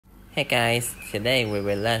Hey guys, today we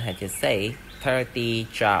will learn how to say 30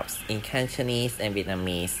 jobs in Cantonese and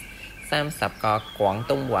Vietnamese. 30 個廣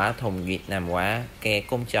東話同越南話嘅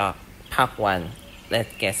工作。Part 1. Let's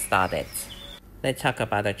get started. Let's talk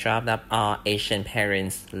about the job that all Asian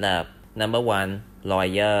parents love. Number 1.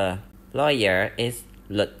 Lawyer. Lawyer is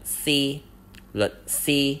律師, 律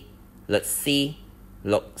師, 律師,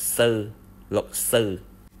 律師, 律師.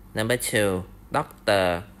 Number 2.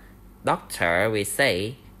 Doctor. Doctor we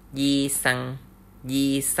say 醫生,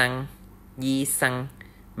 醫生, 醫生,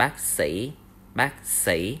 bác sĩ, bác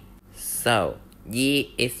sĩ. So, 醫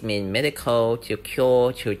is mean medical, to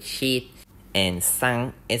cure, to treat, and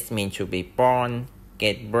生 is mean to be born,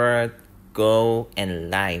 get birth, go,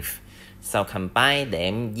 and life. So combine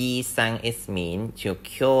them, 醫生 is mean to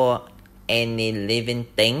cure any living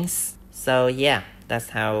things. So yeah, that's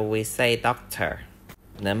how we say doctor.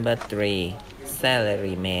 Number 3,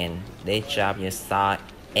 salaryman. This job you saw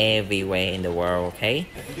everywhere in the world, okay?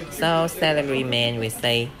 So salaryman we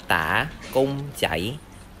say打工仔,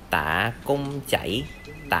 打工仔,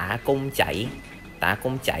 打工仔, 打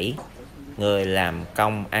工仔. Người làm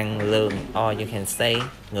công ăn lương, or you can say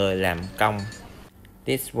người làm công.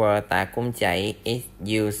 This word 打工仔 is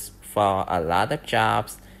used for a lot of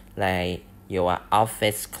jobs like your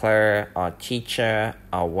office clerk or teacher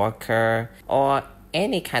or worker or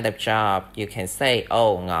any kind of job. You can say,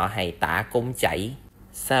 oh, 我係打工仔.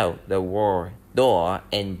 So the word door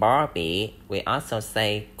and Barbie, we also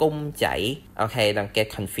say 公仔. Okay, don't get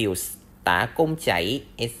confused. 打工仔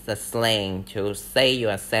is a slang to say you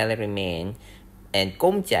are salaryman, and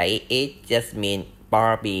公仔 it just mean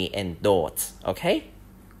Barbie and dolls. Okay,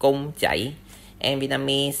 公仔. And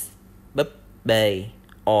Vietnamese búp bê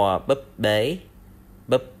or búp bê,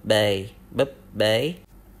 búp bê, búp bê.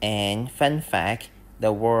 And fun fact,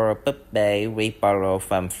 the word búp bê we borrow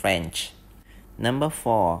from French. Number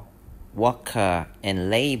 4, worker and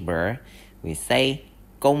labor, we say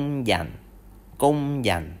工人, 工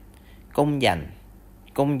人, 工人,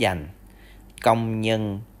 工人, công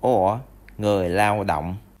nhân or người lao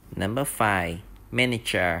động. Number 5,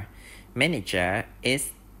 manager. Manager is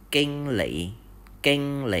經理,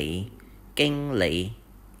 經理, 經理,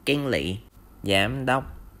 經理. Giám đốc,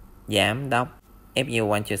 giám đốc. If you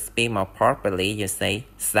want to speak more properly, you say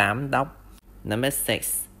giám đốc. Number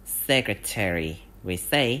 6, secretary. We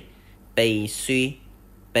say 秘書,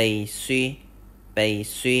 秘書, 秘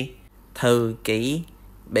書. Thư ký,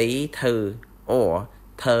 bí thư, or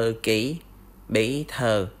thư ký, bí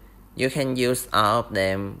thư. You can use all of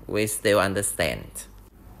them, we still understand.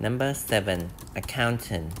 Number 7,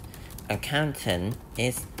 accountant. Accountant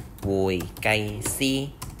is 會計師,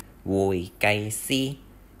 會計師,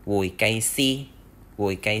 會計師,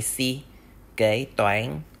 會計師. Kế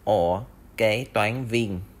toán or kế toán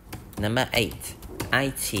viên. Number 8,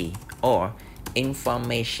 IT or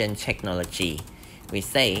information technology. We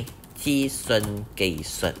say 資訊技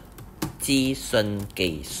術, 資訊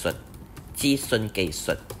技術, 資訊技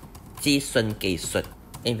術, 資訊技術.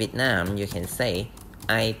 In Vietnam, you can say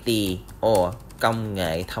IT or công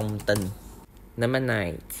nghệ thông tin. Number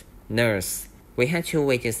 9, nurse. We have two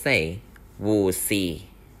ways to say 護士,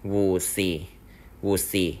 護士, 護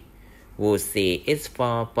士. 護士 is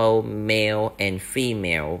for both male and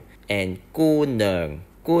female, and cô nương,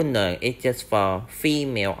 cô nương is just for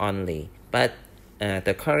female only. But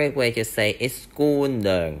the correct way to say is cô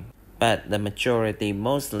nương. But the majority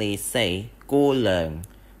mostly say cô lương,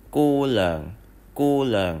 cô lương, cô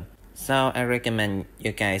lương. So I recommend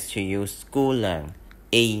you guys to use cô lương.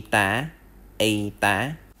 Y tá, y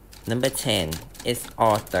tá. Number 10 is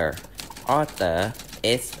author. Author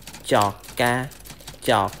is作家,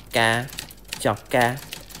 作家, 作家,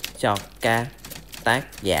 作家. Tác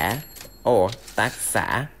giả or tác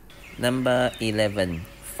giả. Number 11,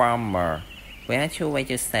 farmer. We have two ways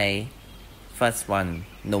to say. First one,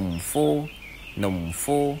 nông phu, nông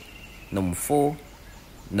phu, nông phu.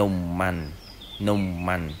 Nông man, nông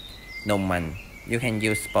man, nông man. You can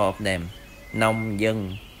use both of them. Nông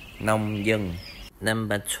dân, nông dân.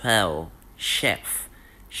 Number 12, chef.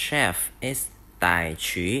 Chef is 大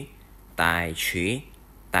廚, 大廚,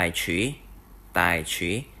 大廚, 大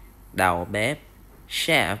廚. Đầu bếp.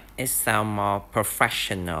 Chef is sound more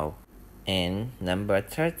professional. And number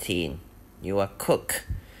 13, you are cook.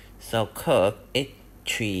 So cook is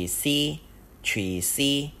廚師, 廚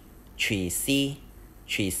師, 廚師,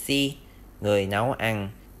 廚師. Người nấu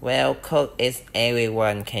ăn. Well, cook is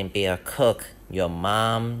everyone can be a cook. Your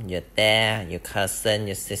mom, your dad, your cousin,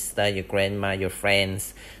 your sister, your grandma, your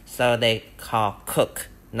friends. So they call cook,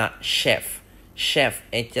 not chef. Chef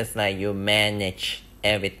is just like you manage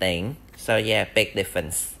everything. So yeah, big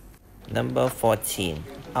difference. Number 14.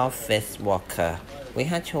 Office worker. We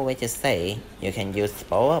have two ways to say. You can use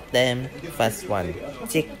both of them. First one,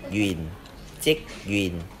 chức員, chức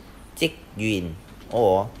員, chức員,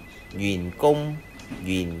 or 員工,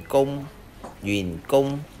 員工, 員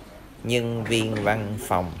工, nhân viên văn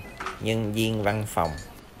phòng, nhân viên văn phòng.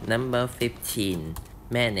 Number 15.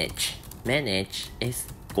 Manage. Manage is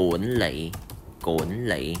管理, 管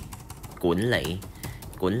理, 管理,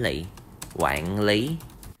 管理, quản lý.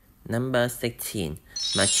 Number 16.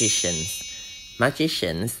 Magicians.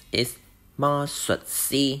 Magicians is 魔術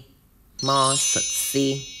師, 魔術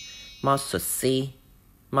師, 魔術師,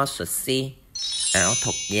 魔術師, ảo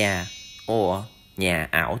thuật gia or nhà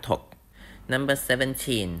ảo thuật. Number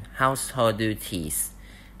 17. Household duties.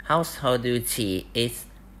 Household duty is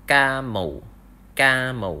家務,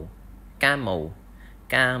 家務, 家務,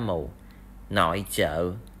 家務, nội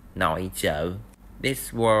trợ, nội trợ.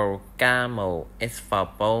 This word 家務 is for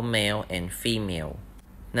both male and female.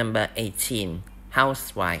 Number 18.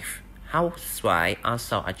 Housewife. Housewife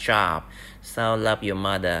also a job, so love your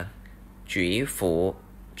mother. 主婦,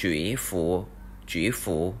 主婦, 主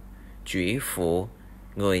婦, 主婦,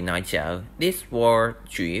 người nội trợ. This word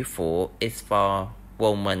主婦 is for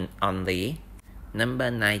women only.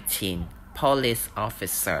 Number 19. Police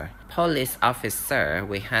officer. Police officer,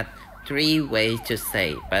 we had 3 ways to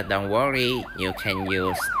say, but don't worry, you can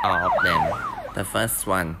use all of them. The first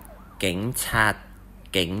one, cảnh sát,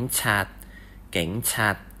 cảnh sát, cảnh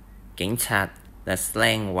sát, cảnh sát. The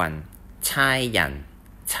slang one, 差人,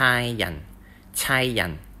 差人, 差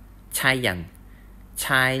人, 差人,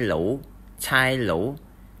 差佬, 差佬,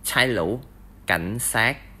 差佬, cảnh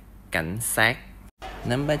sát, cảnh sát.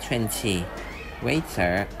 Number 20.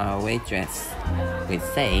 Waiter or waitress. We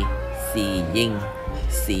say 侍應,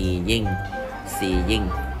侍應,侍應,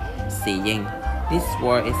侍應. This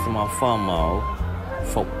word is more formal.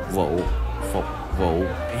 Phục vụ, phục vụ.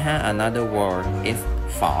 We have another word is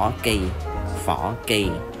phó kỳ, phó kỳ,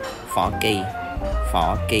 phó kỳ,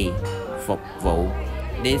 phó kỳ, phục vụ.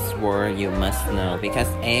 This word you must know because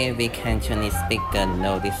every Cantonese speaker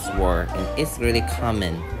know this word and it's really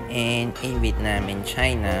common. And in Vietnam and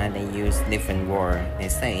China, they use different words. They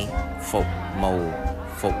say phục vụ,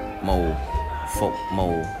 phục vụ, phục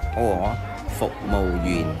vụ, or phục vụ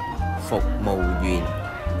viên, phục vụ viên,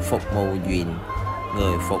 phục vụ viên,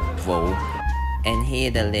 người phục vụ. And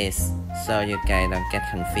here the list, so you guys don't get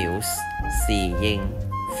confused. Sĩ Dinh,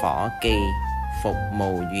 phó kỳ, phục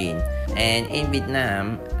vụ viên. And in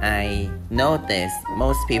Vietnam, I noticed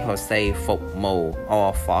most people say phục vụ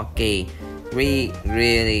or phó kỳ.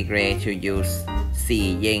 Really great to use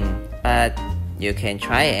Sĩ Dinh, but you can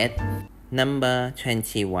try it. Number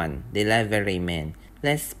 21. Delivery man.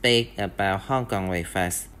 Let's speak about Hong Kong way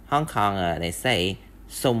first. Hong Kong, they say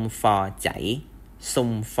xung pho chảy,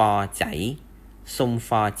 xung pho chảy, xung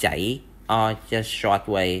pho chảy, or just short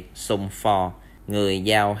way xung pho, người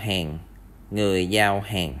giao hàng, người giao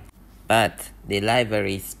hàng. But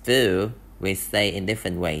delivery food, we say in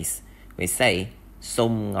different ways. We say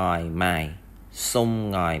xung ngòi mài,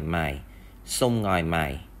 xung ngòi mài, xung ngòi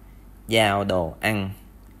mài, giao đồ ăn,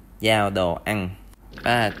 giao đồ ăn.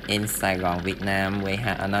 But in Saigon, Vietnam, we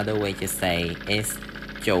have another way to say is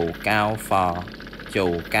chủ cao phò,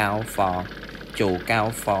 chủ cao phò, chủ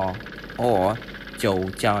cao phò, or chủ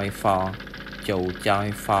choi phò, chủ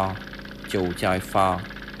choi phò, chủ choi phò,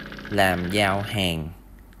 làm giao hàng,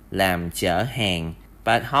 làm chở hàng.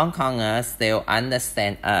 But Hong Kongers still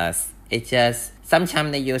understand us. It's just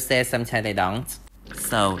sometimes they use it, sometimes they don't.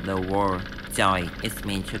 So the word joy is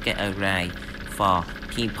meant to get a ride for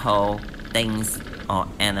people, things, or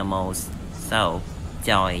animals. So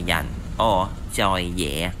joy dành or joy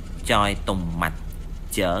dẹ, joy tùng mạch,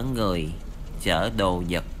 chở người, chở đồ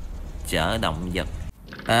vật, chở động vật.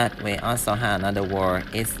 But we also have another word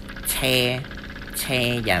is che,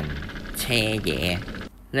 che dành, che dẹ.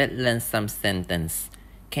 Let's learn some sentence.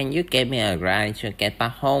 Can you get me a ride to get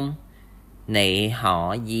back home? Nị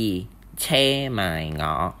họ gì che mài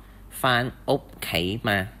ngọ phan úc khỉ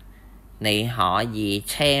mà. Nị họ gì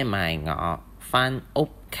che mài ngọ phan úc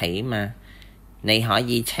khỉ mà. Nị họ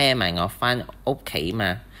gì che mài ngọ phan úc khỉ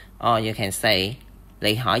mà. Or you can say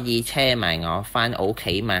nị họ gì che mài ngọ phan úc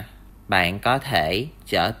khỉ mà. Bạn có thể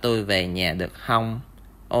chở tôi về nhà được không?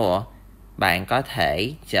 Or bạn có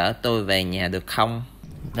thể chở tôi về nhà được không?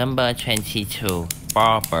 Number 22.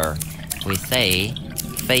 Barber. We say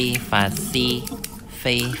phi pha si,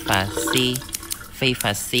 phi pha si, phi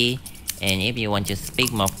pha si. And if you want to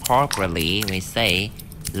speak more properly, we say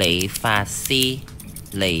lý pha si,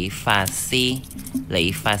 lý pha si,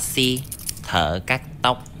 lý pha si, thợ cắt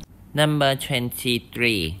tóc. Number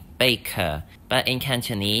 23. Baker. But in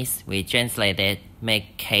Cantonese, we translate it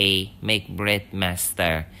make bread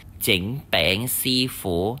master. Chỉnh bảng sư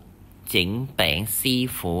phụ, chỉnh bảng sư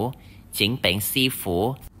phụ, chỉnh bảng sư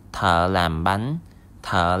phụ, thợ làm bánh,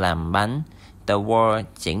 thợ làm bánh. The word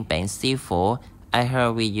chỉnh bảng sư phụ, I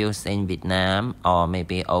heard we use in Vietnam or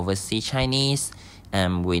maybe overseas Chinese,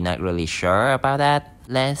 and we're not really sure about that.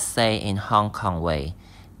 Let's say in Hong Kong way,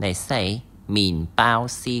 they say 麵包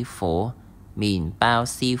師傅, 麵包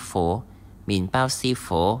師傅, 麵包師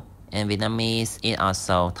傅. In Vietnamese, it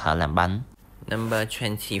also thợ làm bánh. Number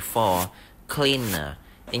 24, cleaner.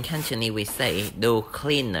 In Cantonese, we say do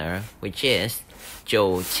cleaner, which is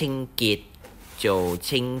做清潔, 做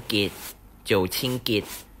清潔, 做清潔,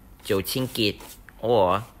 做清潔,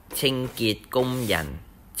 or 清潔工人,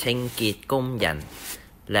 清潔工人,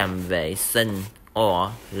 làm vệ sinh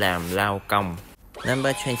or làm lao công.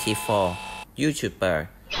 Number 24, YouTuber.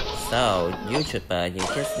 So, YouTuber, you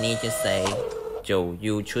just need to say 做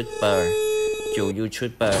YouTuber, 做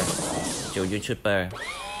YouTuber, 做 YouTuber.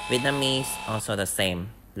 Vietnamese also the same,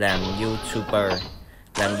 làm YouTuber,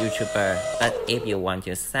 làm YouTuber. But if you want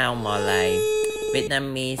to sound more like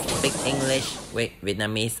Vietnamese speak English with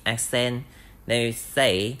Vietnamese accent, they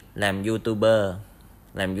say làm YouTuber,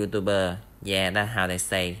 làm YouTuber. Yeah, that's how they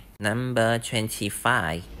say. Number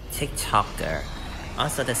 25, TikToker.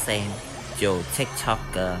 Also the same, 做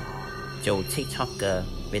TikToker, 做 TikToker.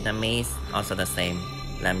 Vietnamese also the same,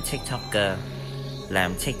 làm TikToker,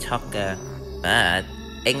 làm TikToker. But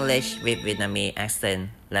English with Vietnamese accent,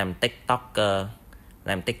 làm TikToker,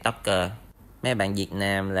 làm TikToker. Mấy bạn Việt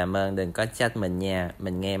Nam làm ơn đừng có trách mình nha,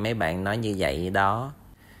 mình nghe mấy bạn nói như vậy đó.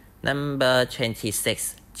 Number 26,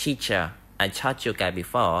 teacher. I taught you guys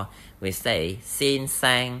before, we say xin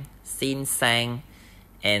sang, xin sang.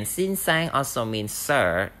 And xin sang also means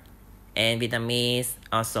sir. And Vietnamese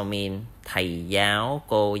also mean thầy giáo,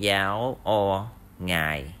 cô giáo, or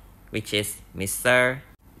ngài, which is Mr.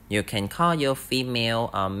 You can call your female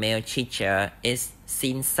or male teacher is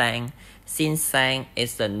xin sang. Xin sang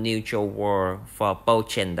is a neutral word for both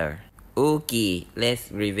gender. Okay,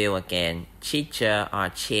 let's review again. Teacher or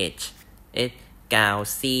teach. It's giáo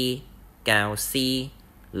sư, giáo sư,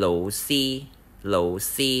 lão sư, lão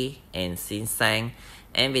sư, and xin sang.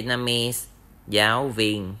 And Vietnamese, giáo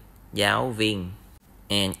viên, giáo viên.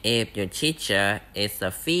 And if your teacher is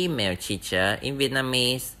a female teacher in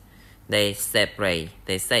Vietnamese, they separate.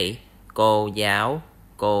 They say cô giáo,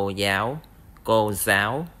 cô giáo, cô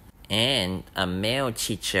giáo. And a male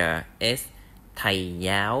teacher is thầy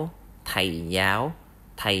giáo, thầy giáo,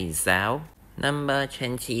 thầy giáo. Number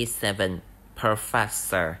 27,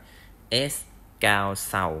 professor is cao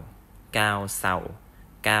sầu, cao sầu,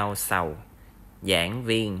 cao sầu. Giảng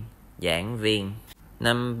viên, giảng viên.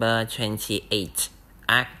 Number 28,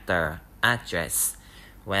 actor, actress.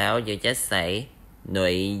 Well, you just say nữ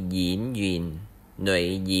diễn viên, nữ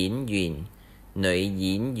diễn viên, nữ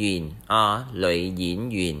diễn viên, or nữ diễn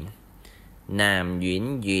viên. Nam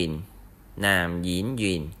diễn viên, nam diễn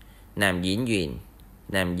viên, nam diễn viên,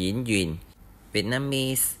 nam diễn viên.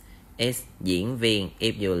 Vietnamese is diễn viên.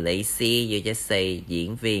 If you're lazy, you just say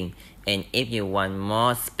diễn viên. And if you want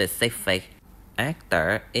more specific,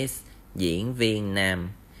 actor is diễn viên nam,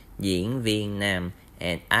 diễn viên nam.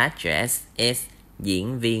 And actress is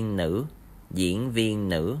diễn viên nữ, diễn viên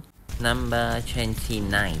nữ. Number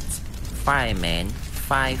 29, fireman,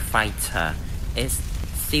 firefighter is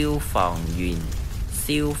tiêu phòng員,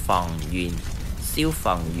 tiêu phòng員, tiêu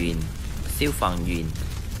phòng員, tiêu phòng員.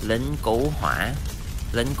 Lính cứu hỏa,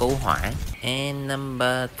 lính cứu hỏa. And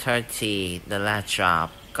number 30, the last job,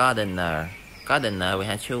 gardener. Gardener, we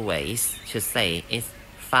have two ways to say it's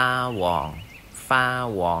pha hoàng, pha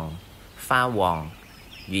hoàng, pha hoàng.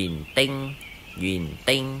 Duyên tinh, duyên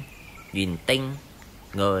tinh, duyên tinh.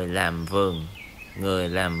 Người làm vườn, người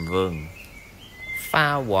làm vườn.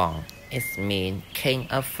 Pha hoàng it means king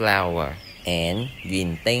of flower. And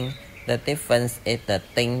duyên tinh, the difference is the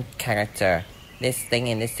tinh character. This thing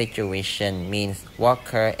in this situation means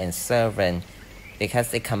worker and servant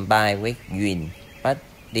because it combined with yun. But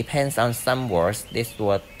depends on some words, this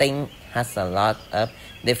word tinh has a lot of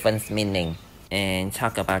different meaning. And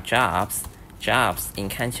talk about jobs. Jobs in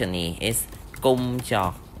Cantonese is công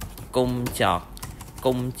job, công job,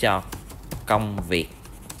 công job, công việc,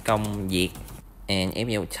 công việc. And if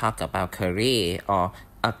you talk about career or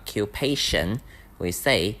occupation, we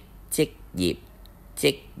say chức nghiệp,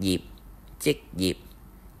 chức nghiệp, chức nghiệp,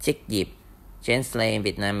 chức nghiệp. Translate in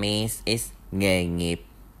Vietnamese is nghề nghiệp,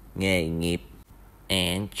 nghề nghiệp.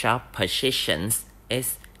 And job positions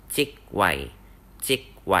is chức vị, chức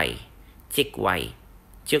vị, chức vị,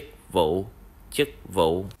 chức vụ, chức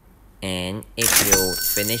vụ. And if you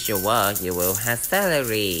finish your work, you will have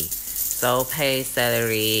salary. So pay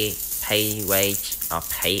salary, pay wage, or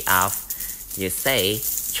pay off. You say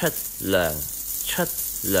出糧, 出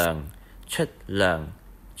糧, 出糧,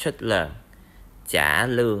 出糧. trả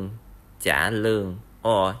lương, trả lương,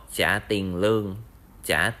 or trả tiền lương,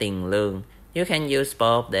 trả tiền lương. You can use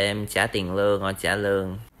both of them, trả tiền lương or trả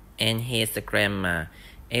lương. And here's the grammar.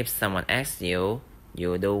 If someone asks you,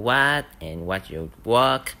 you do what and what you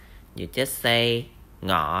work, you just say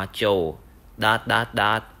ngọ chù dot dot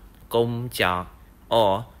dot cung chọt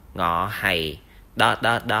or ngọ hầy dot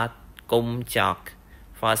dot dot cung chọt.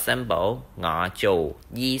 For example, ngọ chù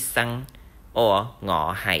di xăng or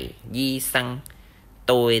ngọ hầy di xăng.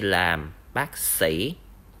 Tôi làm bác sĩ,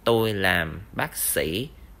 tôi làm bác sĩ,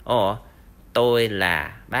 or tôi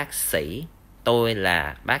là bác sĩ, tôi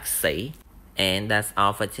là bác sĩ. And that's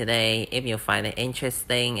all for today. If you find it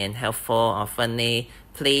interesting and helpful or funny,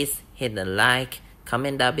 please hit the like,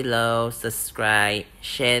 comment down below, subscribe,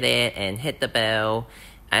 share it, and hit the bell.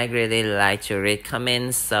 I really like to read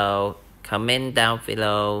comments, so comment down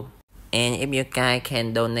below. And if you guys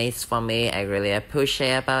can donate for me, I really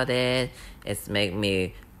appreciate about it. It's make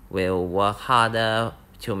me will work harder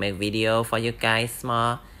to make video for you guys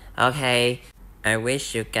more. Okay, I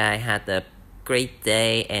wish you guys had a great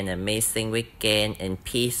day and amazing weekend and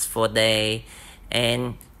peaceful day.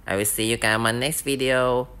 And I will see you guys in my next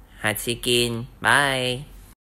video. 下次見，bye。